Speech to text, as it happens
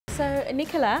So,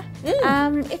 Nicola,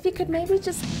 if you could maybe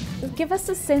just give us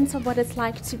a sense of what it's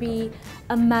like to be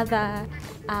a mother,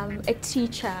 a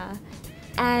teacher,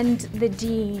 and the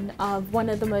dean of one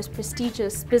of the most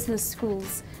prestigious business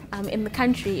schools in the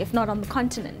country, if not on the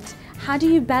continent. How do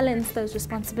you balance those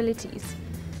responsibilities?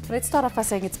 Let's start off by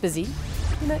saying it's busy.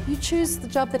 You know, you choose the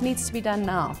job that needs to be done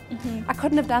now. I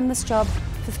couldn't have done this job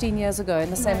 15 years ago in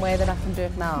the same way that I can do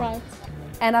it now. Right.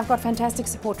 And I've got fantastic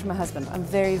support from my husband. I'm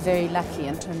very, very lucky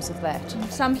in terms of that.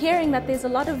 So I'm hearing that there's a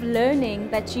lot of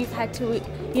learning that you've had to,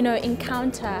 you know,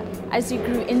 encounter as you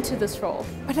grew into this role.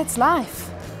 But it's life.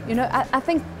 You know, I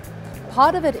think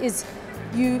part of it is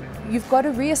you've got to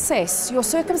reassess. Your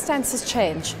circumstances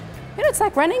change. You know, it's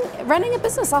like running a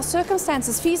business. Our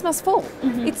circumstances, fees must fall.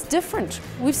 It's different.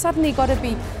 We've suddenly got to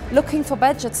be looking for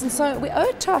budgets. And so we owe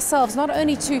it to ourselves not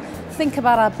only to think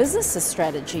about our business's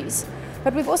strategies,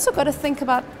 but we've also got to think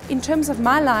about, in terms of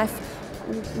my life,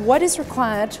 what is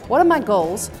required, what are my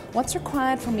goals, what's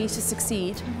required for me to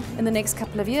succeed in the next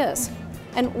couple of years.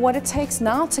 And what it takes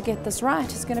now to get this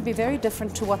right is going to be very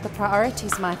different to what the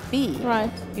priorities might be,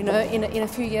 you know, in a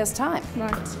few years' time.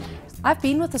 Right. I've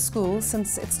been with the school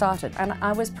since it started, and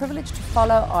I was privileged to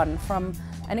follow on from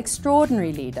an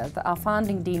extraordinary leader. Our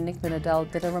founding dean, Nick did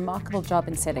a remarkable job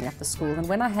in setting up the school. And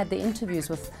when I had the interviews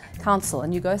with council,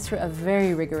 and you go through a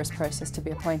very rigorous process to be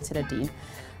appointed a dean,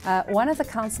 one of the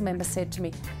council members said to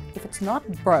me, if it's not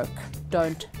broke,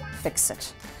 don't fix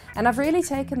it. And I've really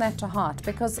taken that to heart,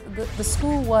 because the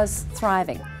school was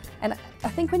thriving. And I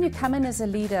think when you come in as a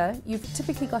leader, you've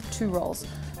typically got two roles.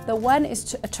 The one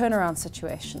is a turnaround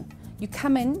situation. You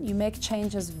come in, you make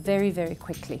changes very, very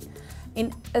quickly.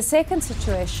 In a second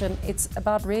situation, it's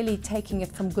about really taking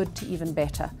it from good to even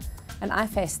better. And I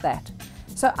faced that.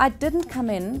 So I didn't come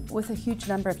in with a huge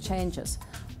number of changes.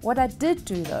 What I did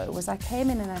do, though, was I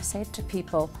came in and I said to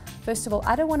people, first of all,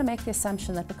 I don't want to make the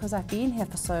assumption that because I've been here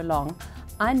for so long,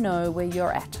 I know where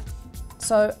you're at.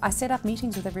 So I set up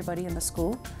meetings with everybody in the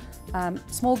school,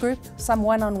 small group, some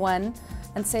one-on-one,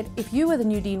 and said, if you were the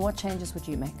new dean, what changes would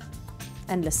you make?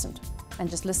 And listened, and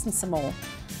just listened some more.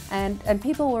 And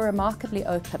people were remarkably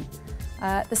open.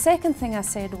 The second thing I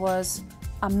said was,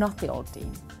 I'm not the old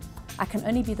dean. I can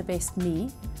only be the best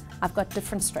me. I've got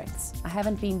different strengths. I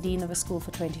haven't been dean of a school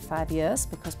for 25 years,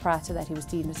 because prior to that he was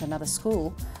dean at another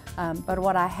school. But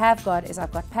what I have got is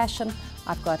I've got passion,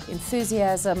 I've got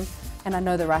enthusiasm, and I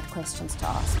know the right questions to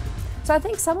ask. So I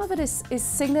think some of it is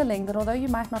signaling that although you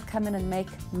might not come in and make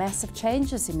massive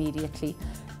changes immediately,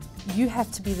 you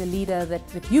have to be the leader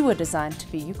that you were designed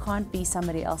to be. You can't be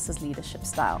somebody else's leadership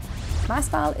style. My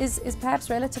style is perhaps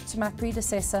relative to my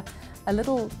predecessor, a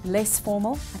little less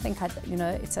formal. I think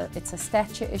it's a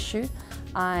stature issue.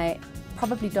 I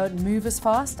probably don't move as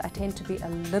fast. I tend to be a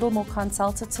little more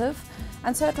consultative.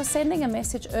 And so it was sending a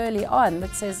message early on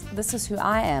that says, this is who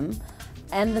I am,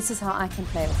 and this is how I can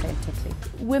play authentically.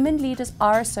 Women leaders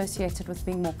are associated with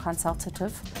being more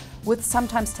consultative, with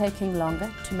sometimes taking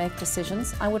longer to make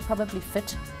decisions. I would probably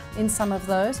fit in some of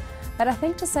those. But I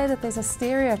think to say that there's a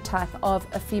stereotype of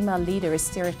a female leader is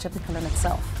stereotypical in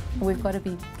itself. We've got to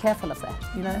be careful of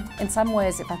that, you know. In some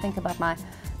ways, if I think about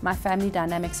my family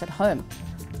dynamics at home,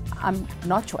 I'm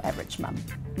not your average mum.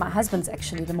 My husband's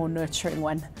actually the more nurturing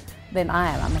one than I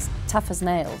am. I'm as tough as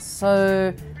nails.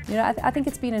 So, you know, I think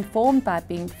it's been informed by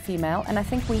being female, and I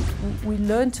think we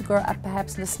learn to grow up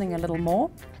perhaps listening a little more.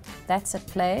 That's at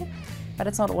play, but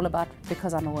it's not all about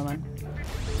because I'm a woman.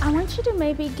 I want you to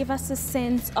maybe give us a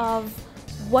sense of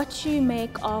what you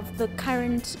make of the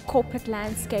current corporate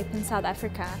landscape in South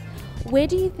Africa. Where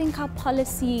do you think our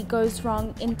policy goes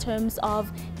wrong in terms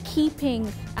of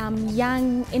keeping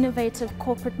young, innovative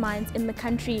corporate minds in the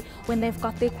country when they've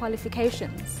got their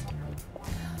qualifications?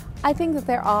 I think that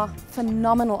there are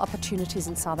phenomenal opportunities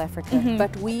in South Africa,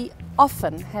 but we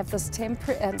often have this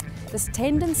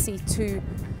tendency to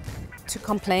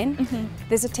complain.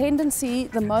 There's a tendency,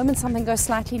 the moment something goes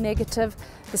slightly negative,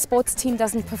 the sports team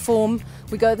doesn't perform,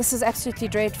 we go, this is absolutely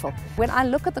dreadful. When I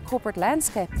look at the corporate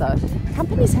landscape, though,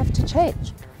 companies have to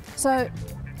change. So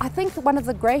I think that one of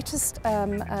the greatest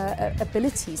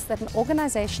abilities that an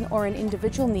organization or an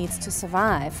individual needs to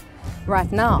survive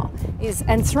right now is,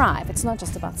 and thrive, it's not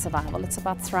just about survival, it's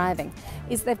about thriving,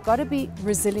 is they've got to be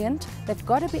resilient, they've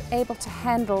got to be able to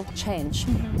handle change.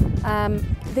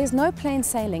 There's no plain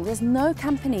sailing, there's no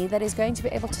company that is going to be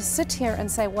able to sit here and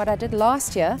say what I did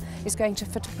last year is going to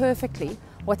fit perfectly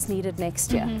what's needed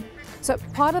next year. So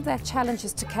part of that challenge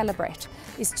is to calibrate,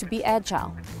 is to be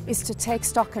agile, is to take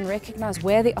stock and recognize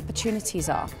where the opportunities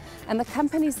are. And the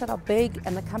companies that are big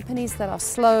and the companies that are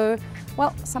slow,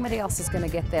 well, somebody else is going to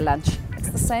get their lunch. It's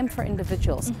the same for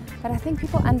individuals. But I think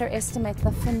people underestimate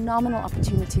the phenomenal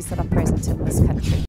opportunities that are present in this country.